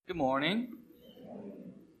Good morning.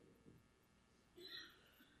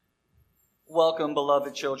 Welcome,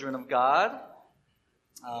 beloved children of God.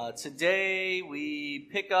 Today we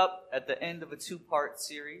pick up at the end of a two-part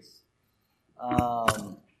series,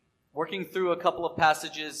 working through a couple of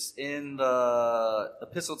passages in the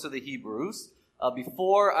Epistle to the Hebrews.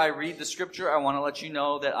 Before I read the scripture, I want to let you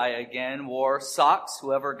know that I again wore socks.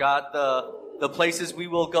 Whoever got the Places We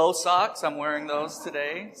Will Go socks, I'm wearing those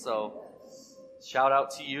today, so shout out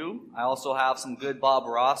to you. I also have some good Bob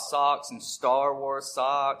Ross socks, some Star Wars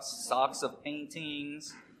socks, socks of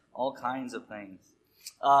paintings, all kinds of things.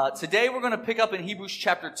 Today we're going to pick up in Hebrews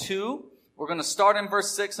chapter 2. We're going to start in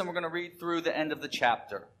verse 6 and we're going to read through the end of the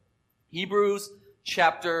chapter. Hebrews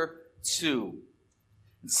chapter 2.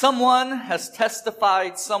 Someone has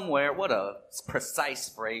testified somewhere. What a precise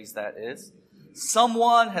phrase that is.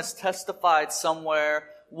 Someone has testified somewhere.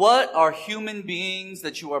 What are human beings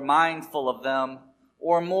that you are mindful of them,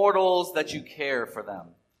 or mortals that you care for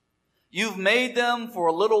them? You've made them for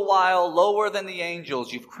a little while lower than the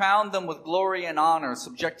angels. You've crowned them with glory and honor,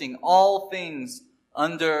 subjecting all things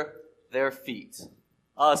under their feet.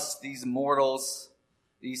 Us, these mortals,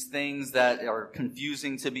 these things that are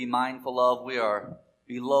confusing to be mindful of, we are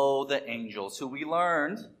below the angels, who we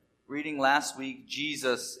learned, reading last week,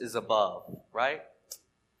 Jesus is above, right?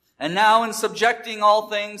 And now in subjecting all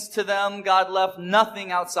things to them, God left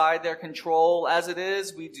nothing outside their control. As it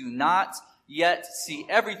is, we do not yet see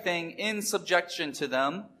everything in subjection to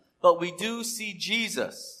them, but we do see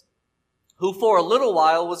Jesus, who for a little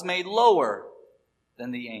while was made lower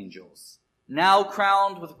than the angels, now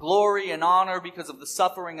crowned with glory and honor because of the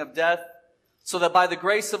suffering of death, so that by the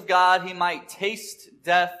grace of God he might taste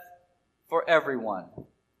death for everyone.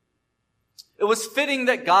 It was fitting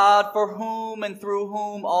that God, for whom and through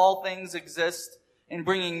whom all things exist, in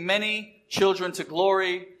bringing many children to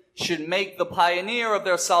glory, should make the pioneer of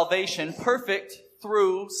their salvation perfect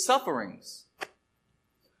through sufferings.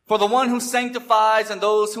 For the one who sanctifies and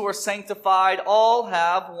those who are sanctified all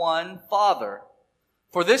have one Father.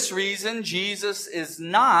 For this reason, Jesus is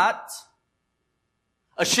not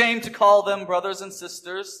ashamed to call them brothers and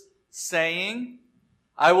sisters, saying,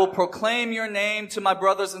 I will proclaim your name to my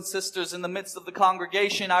brothers and sisters in the midst of the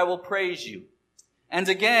congregation. I will praise you. And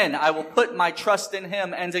again, I will put my trust in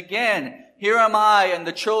him. And again, here am I and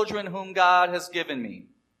the children whom God has given me.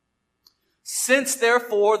 Since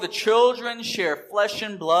therefore the children share flesh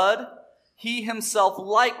and blood, he himself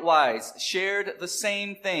likewise shared the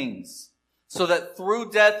same things, so that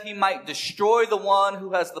through death he might destroy the one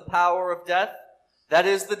who has the power of death, that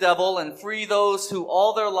is the devil, and free those who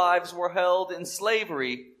all their lives were held in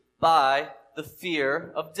slavery by the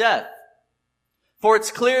fear of death. For it's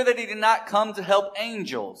clear that he did not come to help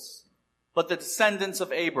angels, but the descendants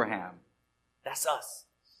of Abraham. That's us.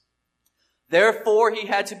 Therefore he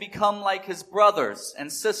had to become like his brothers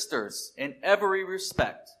and sisters in every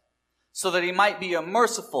respect, so that he might be a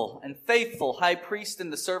merciful and faithful high priest in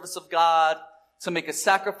the service of God, to make a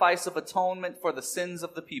sacrifice of atonement for the sins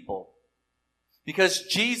of the people. Because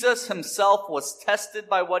Jesus himself was tested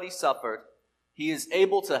by what he suffered, he is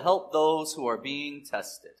able to help those who are being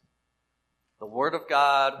tested. The word of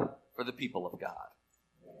God for the people of God.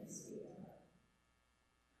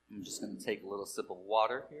 I'm just going to take a little sip of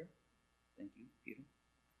water here. Thank you, Peter.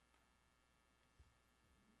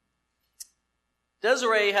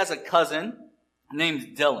 Desiree has a cousin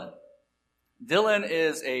named Dylan. Dylan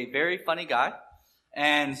is a very funny guy.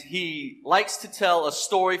 And he likes to tell a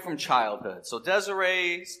story from childhood. So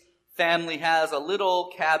Desiree's family has a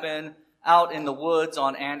little cabin out in the woods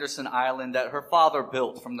on Anderson Island that her father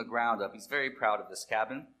built from the ground up. He's very proud of this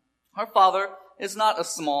cabin. Her father is not a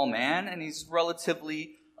small man, and he's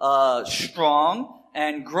relatively strong.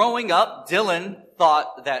 And growing up, Dylan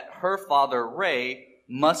thought that her father, Ray,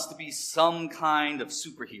 must be some kind of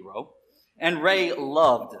superhero. And Ray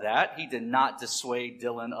loved that. He did not dissuade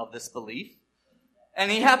Dylan of this belief. And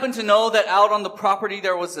he happened to know that out on the property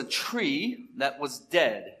there was a tree that was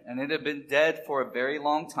dead. And it had been dead for a very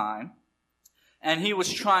long time. And he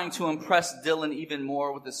was trying to impress Dylan even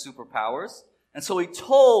more with his superpowers. And so he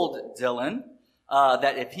told Dylan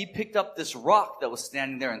that if he picked up this rock that was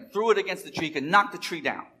standing there and threw it against the tree, he could knock the tree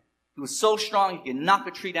down. He was so strong he could knock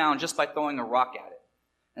a tree down just by throwing a rock at it.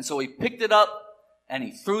 And so he picked it up and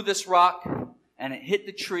he threw this rock and it hit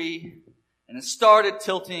the tree and it started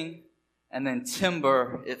tilting. And then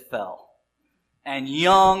timber, it fell. And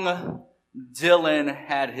young Dylan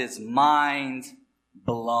had his mind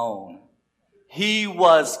blown. He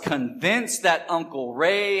was convinced that Uncle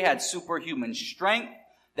Ray had superhuman strength,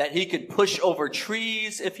 that he could push over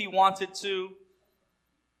trees if he wanted to.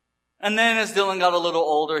 And then as Dylan got a little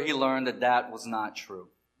older, he learned that that was not true.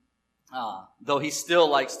 though he still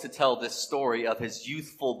likes to tell this story of his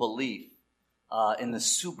youthful belief in the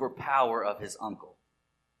superpower of his uncle.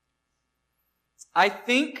 I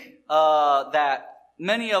think that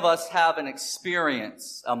many of us have an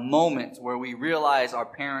experience, a moment where we realize our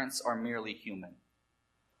parents are merely human,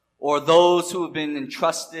 or those who have been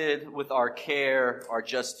entrusted with our care are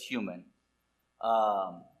just human.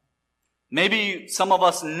 Maybe some of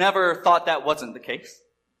us never thought that wasn't the case,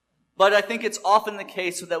 but I think it's often the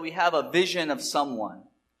case that we have a vision of someone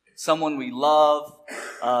we love,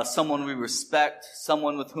 someone we respect,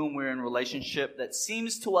 someone with whom we're in relationship that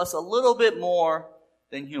seems to us a little bit more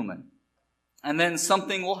than human. And then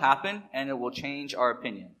something will happen and it will change our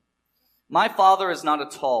opinion. My father is not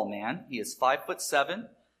a tall man. He is 5'7".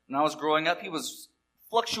 When I was growing up, he was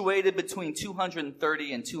fluctuated between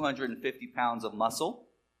 230 and 250 pounds of muscle.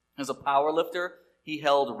 As a power lifter, he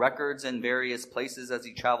held records in various places as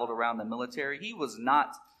he traveled around the military. He was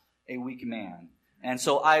not a weak man. And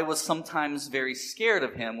so I was sometimes very scared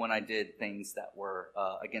of him when I did things that were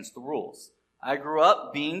against the rules. I grew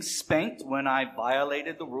up being spanked when I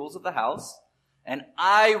violated the rules of the house. And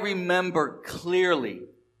I remember clearly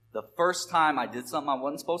the first time I did something I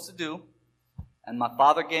wasn't supposed to do. And my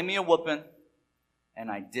father gave me a whooping.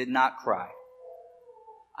 And I did not cry.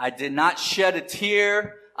 I did not shed a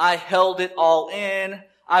tear. I held it all in.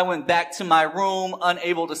 I went back to my room,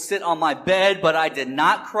 unable to sit on my bed, but I did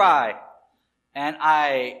not cry. And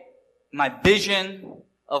my vision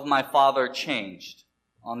of my father changed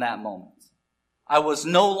on that moment. I was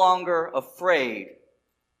no longer afraid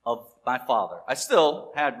of my father. I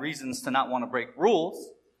still had reasons to not want to break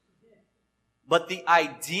rules, but the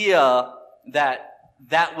idea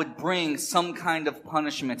that would bring some kind of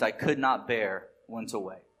punishment I could not bear went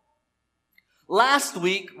away. Last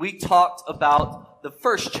week, we talked about the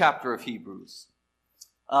first chapter of Hebrews.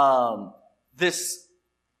 This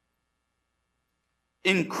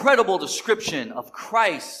incredible description of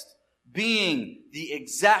Christ being the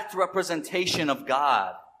exact representation of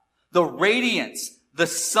God, the radiance, the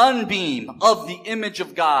sunbeam of the image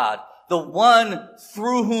of God, the one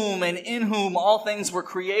through whom and in whom all things were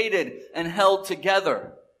created and held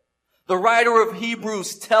together. The writer of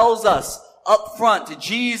Hebrews tells us up front,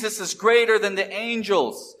 Jesus is greater than the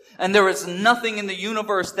angels, and there is nothing in the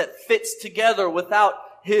universe that fits together without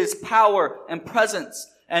his power and presence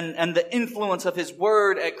and the influence of his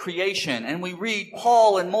word at creation. And we read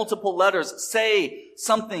Paul in multiple letters say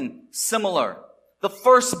something similar. The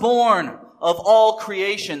firstborn of all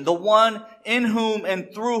creation, the one in whom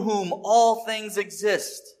and through whom all things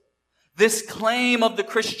exist. This claim of the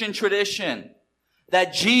Christian tradition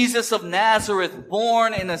that Jesus of Nazareth,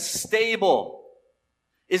 born in a stable,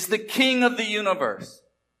 is the King of the universe.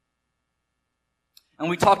 And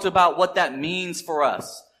we talked about what that means for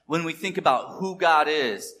us when we think about who God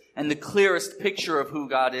is, and the clearest picture of who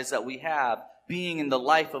God is that we have being in the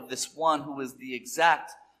life of this one who is the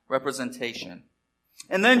exact representation.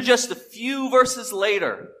 And then just a few verses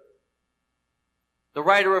later, the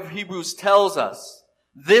writer of Hebrews tells us,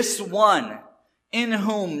 this one in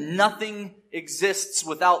whom nothing exists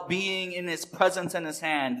without being in his presence and his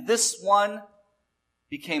hand, this one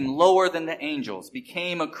became lower than the angels,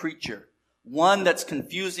 became a creature, one that's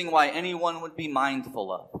confusing why anyone would be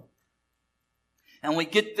mindful of. And we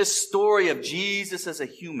get this story of Jesus as a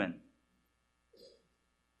human.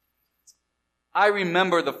 I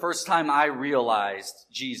remember the first time I realized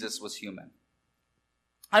Jesus was human.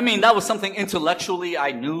 I mean, that was something intellectually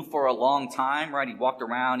I knew for a long time, right? He walked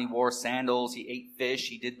around, he wore sandals, he ate fish,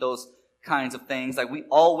 he did those kinds of things. Like we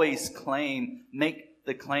always make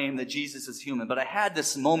the claim that Jesus is human. But I had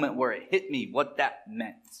this moment where it hit me what that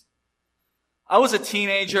meant. I was a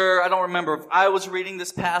teenager. I don't remember if I was reading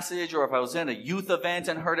this passage or if I was in a youth event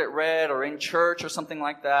and heard it read or in church or something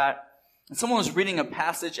like that. And someone was reading a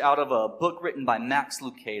passage out of a book written by Max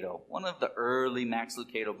Lucado, one of the early Max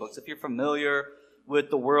Lucado books. If you're familiar with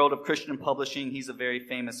the world of Christian publishing, he's a very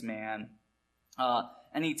famous man.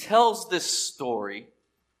 And he tells this story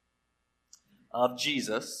of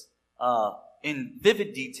Jesus in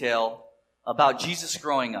vivid detail about Jesus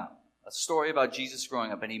growing up. A story about Jesus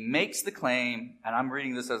growing up. And he makes the claim, and I'm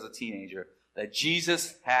reading this as a teenager, that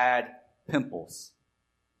Jesus had pimples.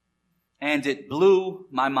 And it blew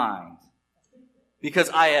my mind. Because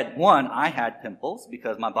I had pimples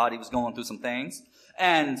because my body was going through some things.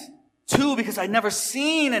 And two, because I'd never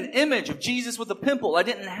seen an image of Jesus with a pimple. I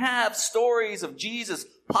didn't have stories of Jesus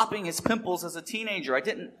popping his pimples as a teenager. I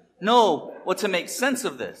didn't know what to make sense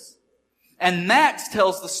of this. And Max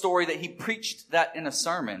tells the story that he preached that in a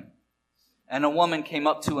sermon. And a woman came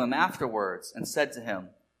up to him afterwards and said to him,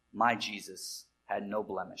 "My Jesus had no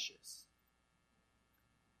blemishes."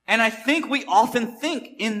 And I think we often think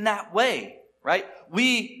in that way, right?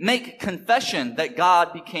 We make confession that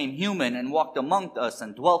God became human and walked among us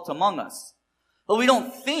and dwelt among us. But we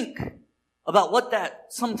don't think about what that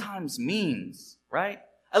sometimes means, right?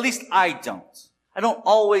 At least I don't. I don't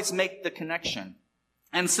always make the connection.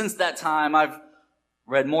 And since that time, I've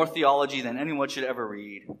read more theology than anyone should ever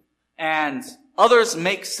read. And others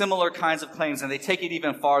make similar kinds of claims, and they take it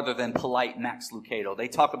even farther than polite Max Lucado. They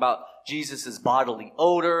talk about Jesus' bodily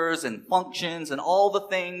odors and functions and all the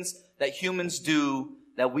things that humans do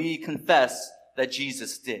that we confess that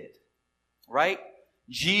Jesus did. Right?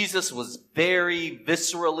 Jesus was very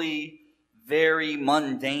viscerally, very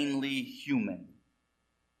mundanely human.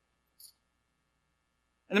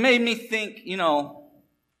 And it made me think,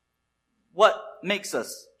 what makes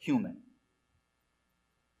us human?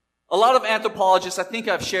 A lot of anthropologists, I think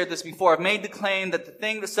I've shared this before, have made the claim that the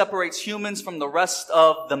thing that separates humans from the rest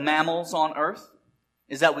of the mammals on earth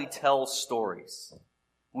is that we tell stories.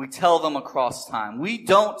 We tell them across time. We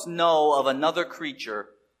don't know of another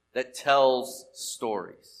creature that tells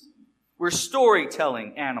stories. We're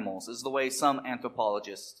storytelling animals, is the way some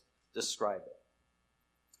anthropologists describe it.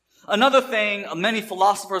 Another thing, many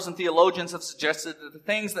philosophers and theologians have suggested that the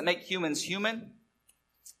things that make humans human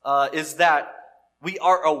is that we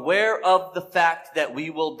are aware of the fact that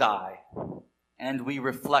we will die, and we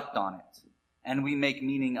reflect on it, and we make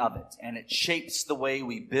meaning of it, and it shapes the way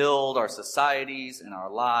we build our societies and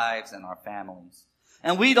our lives and our families.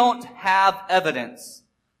 And we don't have evidence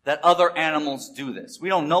that other animals do this. We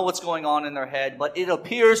don't know what's going on in their head, but it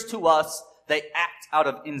appears to us they act out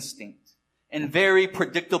of instinct in very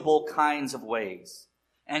predictable kinds of ways.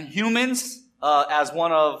 And humans, as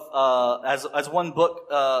one book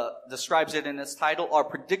describes it in its title, are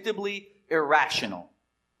predictably irrational.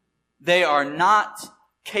 They are not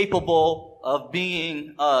capable of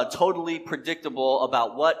being totally predictable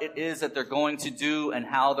about what it is that they're going to do and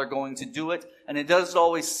how they're going to do it. And it doesn't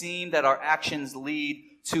always seem that our actions lead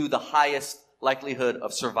to the highest likelihood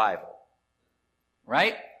of survival.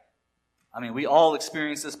 Right? I mean, we all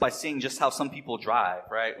experience this by seeing just how some people drive,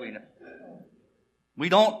 right? We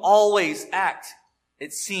don't always act,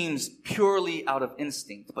 it seems, purely out of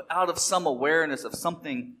instinct, but out of some awareness of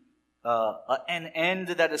something, an end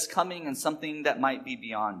that is coming and something that might be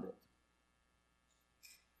beyond it.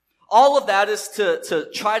 All of that is to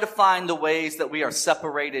try to find the ways that we are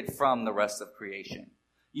separated from the rest of creation.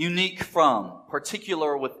 Unique from,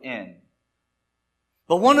 particular within.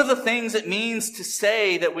 But one of the things it means to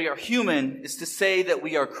say that we are human is to say that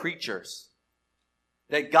we are creatures.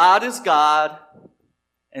 That God is God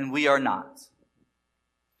and we are not.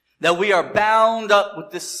 That we are bound up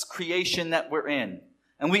with this creation that we're in.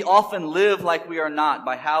 And we often live like we are not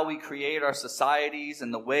by how we create our societies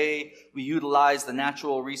and the way we utilize the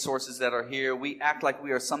natural resources that are here. We act like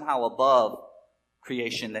we are somehow above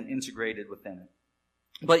creation and integrated within it.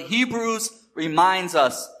 But Hebrews reminds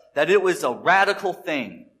us that it was a radical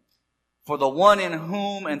thing for the one in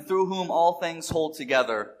whom and through whom all things hold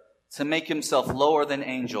together to make himself lower than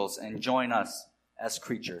angels and join us as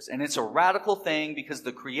creatures. And it's a radical thing because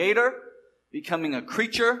the Creator becoming a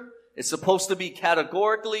creature is supposed to be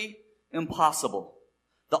categorically impossible.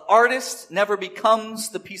 The artist never becomes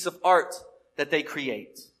the piece of art that they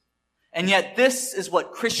create. And yet this is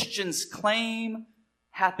what Christians claim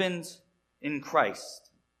happened in Christ.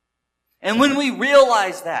 And when we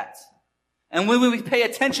realize that, and when we pay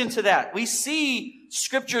attention to that, we see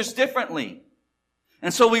scriptures differently.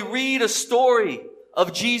 And so we read a story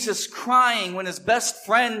of Jesus crying when his best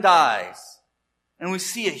friend dies, and we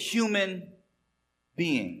see a human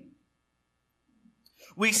being.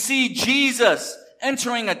 We see Jesus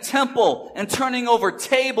entering a temple and turning over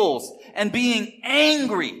tables and being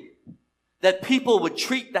angry that people would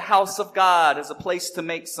treat the house of God as a place to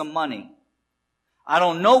make some money. I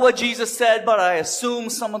don't know what Jesus said, but I assume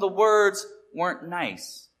some of the words weren't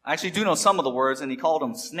nice. I actually do know some of the words, and he called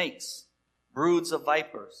them snakes, broods of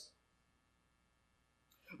vipers.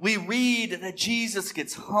 We read that Jesus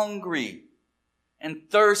gets hungry and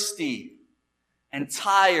thirsty and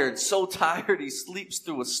tired, so tired he sleeps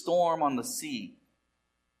through a storm on the sea.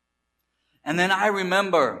 And then I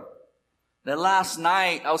remember that last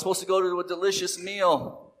night I was supposed to go to a delicious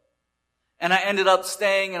meal. And I ended up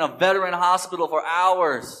staying in a veteran hospital for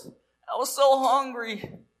hours. I was so hungry.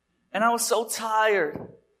 And I was so tired.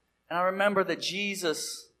 And I remember that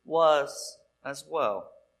Jesus was as well.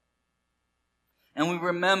 And we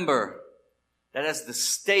remember that as the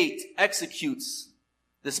state executes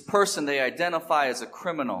this person they identify as a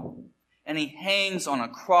criminal, and he hangs on a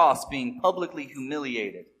cross being publicly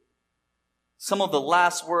humiliated, some of the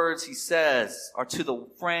last words he says are to the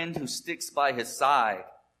friend who sticks by his side.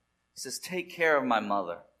 says, take care of my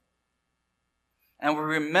mother. And we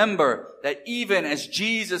remember that even as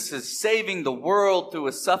Jesus is saving the world through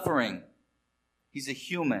his suffering, he's a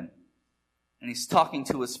human. And he's talking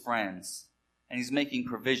to his friends. And he's making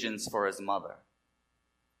provisions for his mother.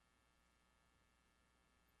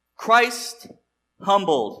 Christ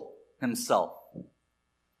humbled himself.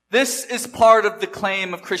 This is part of the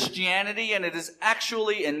claim of Christianity, and it is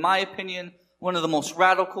actually, in my opinion, one of the most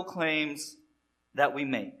radical claims that we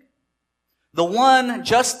make. The one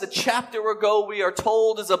just a chapter ago we are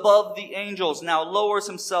told is above the angels now lowers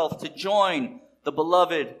himself to join the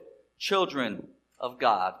beloved children of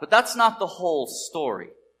God. But that's not the whole story.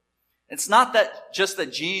 It's not that just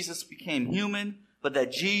that Jesus became human, but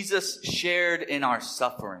that Jesus shared in our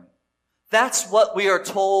suffering. That's what we are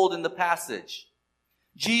told in the passage.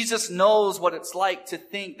 Jesus knows what it's like to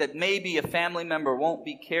think that maybe a family member won't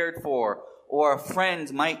be cared for, or a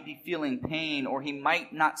friend might be feeling pain, or he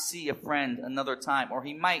might not see a friend another time, or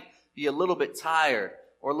he might be a little bit tired,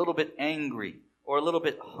 or a little bit angry, or a little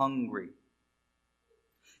bit hungry.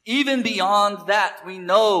 Even beyond that, we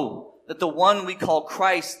know that the one we call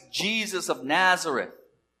Christ, Jesus of Nazareth,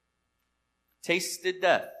 tasted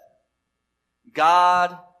death.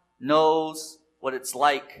 God knows what it's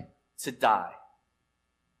like to die.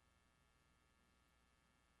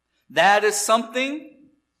 That is something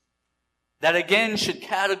that again should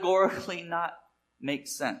categorically not make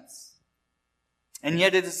sense. And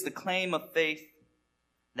yet it is the claim of faith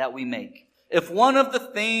that we make. If one of the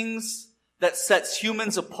things that sets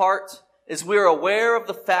humans apart is we're aware of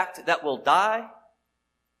the fact that we'll die,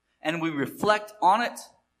 and we reflect on it,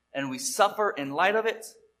 and we suffer in light of it,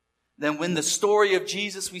 then when the story of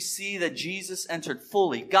Jesus, we see that Jesus entered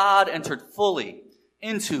fully, God entered fully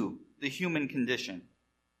into the human condition.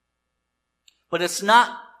 But it's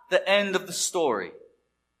not the end of the story.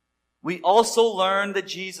 We also learn that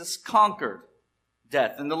Jesus conquered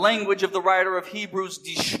death. And the language of the writer of Hebrews,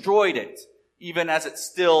 destroyed it, even as it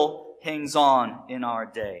still hangs on in our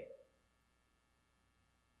day.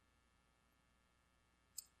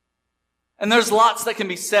 And there's lots that can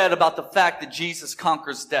be said about the fact that Jesus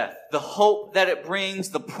conquers death. The hope that it brings,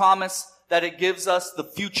 the promise that it gives us, the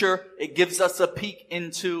future it gives us a peek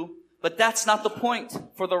into. But that's not the point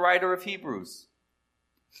for the writer of Hebrews.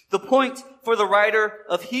 The point for the writer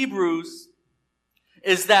of Hebrews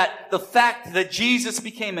is that the fact that Jesus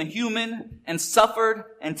became a human and suffered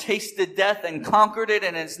and tasted death and conquered it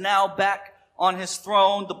and is now back on his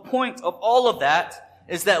throne, the point of all of that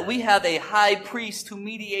is that we have a high priest who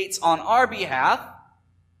mediates on our behalf,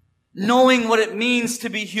 knowing what it means to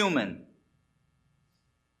be human,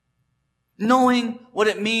 knowing what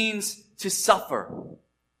it means to suffer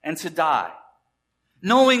and to die,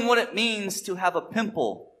 knowing what it means to have a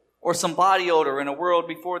pimple or some body odor in a world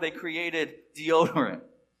before they created deodorant,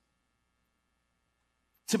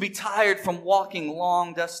 to be tired from walking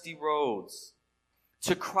long, dusty roads,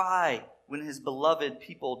 to cry when his beloved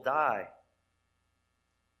people die.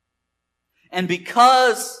 And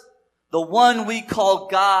because the one we call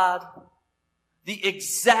God, the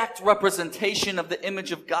exact representation of the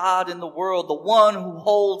image of God in the world, the one who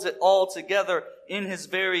holds it all together in his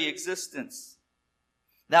very existence,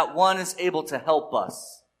 that one is able to help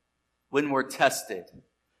us when we're tested.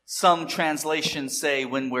 Some translations say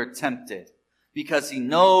when we're tempted, because he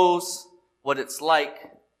knows what it's like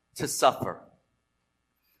to suffer.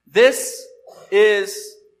 This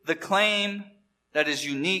is the claim that is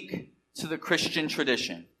unique to the Christian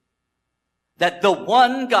tradition. That the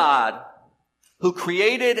one God who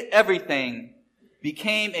created everything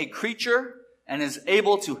became a creature and is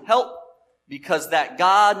able to help because that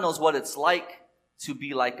God knows what it's like to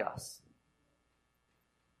be like us.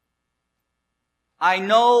 I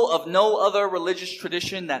know of no other religious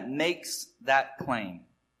tradition that makes that claim.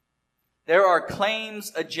 There are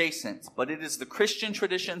claims adjacent, but it is the Christian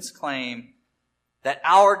tradition's claim that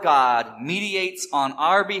our God mediates on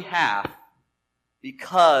our behalf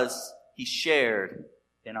because he shared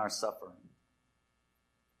in our suffering.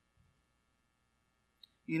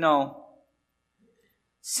 You know,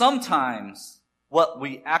 sometimes what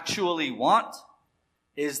we actually want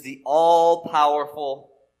is the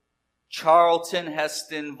all-powerful Charlton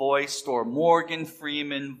Heston voiced or Morgan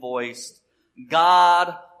Freeman voiced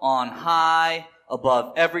God on high,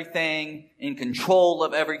 above everything, in control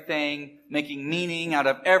of everything, making meaning out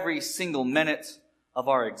of every single minute of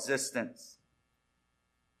our existence.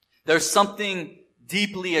 There's something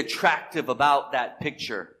deeply attractive about that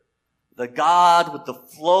picture. The God with the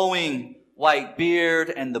flowing white beard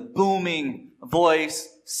and the booming voice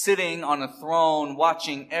sitting on a throne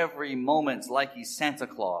watching every moment like he's Santa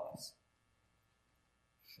Claus.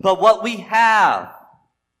 But what we have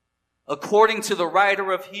according to the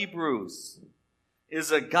writer of Hebrews,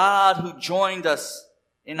 is a God who joined us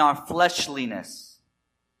in our fleshliness,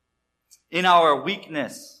 in our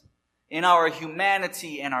weakness, in our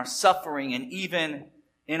humanity and our suffering, and even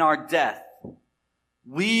in our death.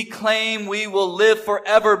 We claim we will live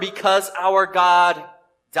forever because our God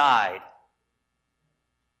died.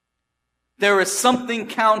 There is something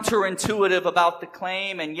counterintuitive about the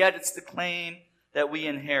claim, and yet it's the claim that we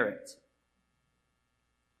inherit.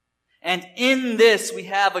 And in this, we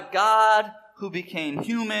have a God who became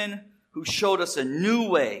human, who showed us a new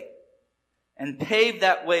way and paved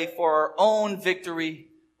that way for our own victory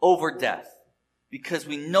over death. Because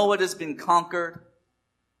we know it has been conquered.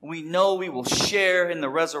 We know we will share in the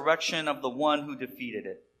resurrection of the one who defeated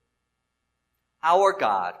it. Our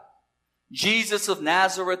God, Jesus of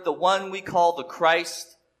Nazareth, the one we call the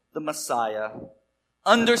Christ, the Messiah,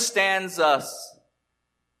 understands us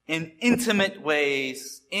in intimate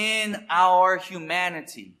ways in our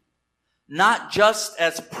humanity, not just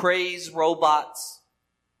as praise robots,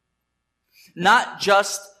 not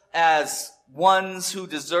just as ones who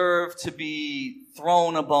deserve to be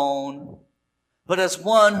thrown a bone, but as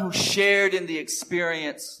one who shared in the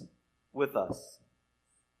experience with us.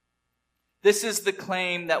 This is the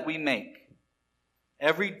claim that we make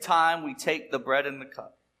every time we take the bread and the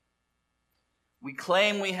cup. We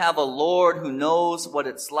claim we have a Lord who knows what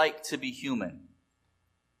it's like to be human,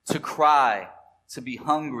 to cry, to be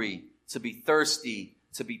hungry, to be thirsty,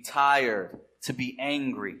 to be tired, to be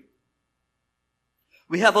angry.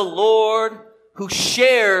 We have a Lord who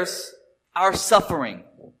shares our suffering.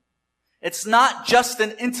 It's not just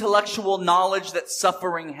an intellectual knowledge that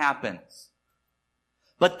suffering happens,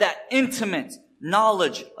 but that intimate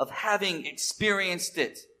knowledge of having experienced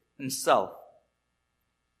it himself.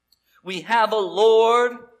 We have a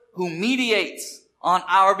Lord who mediates on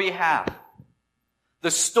our behalf. The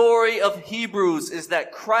story of Hebrews is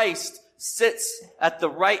that Christ sits at the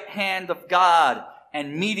right hand of God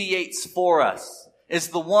and mediates for us, is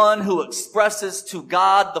the one who expresses to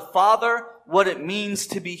God the Father what it means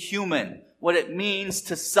to be human, what it means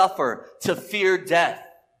to suffer, to fear death,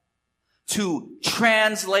 to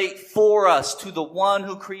translate for us to the one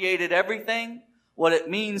who created everything, what it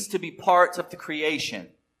means to be part of the creation.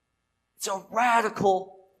 It's a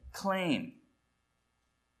radical claim.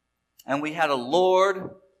 And we had a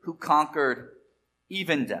Lord who conquered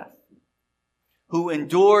even death, who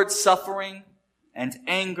endured suffering and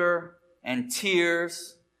anger and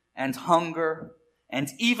tears and hunger and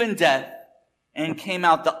even death, and came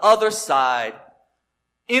out the other side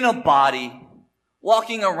in a body,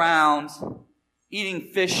 walking around, eating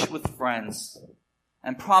fish with friends,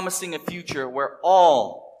 and promising a future where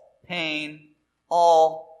all pain,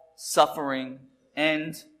 all suffering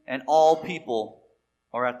end, and all people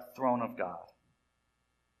are at the throne of God.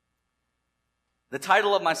 The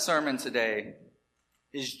title of my sermon today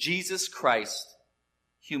is Jesus Christ,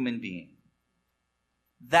 Human Being.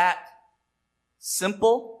 That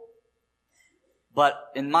simple,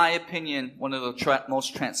 but in my opinion, one of the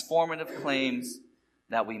most transformative claims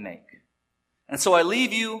that we make. And so I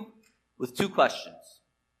leave you with two questions.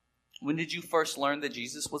 When did you first learn that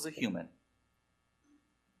Jesus was a human?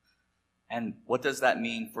 And what does that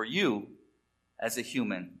mean for you as a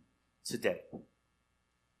human today?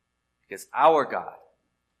 Because our God,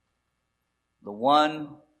 the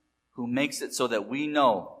one who makes it so that we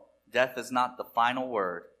know death is not the final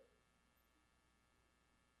word,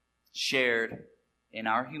 shared in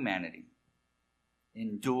our humanity,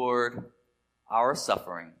 endured our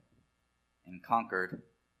suffering, and conquered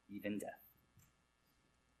even death.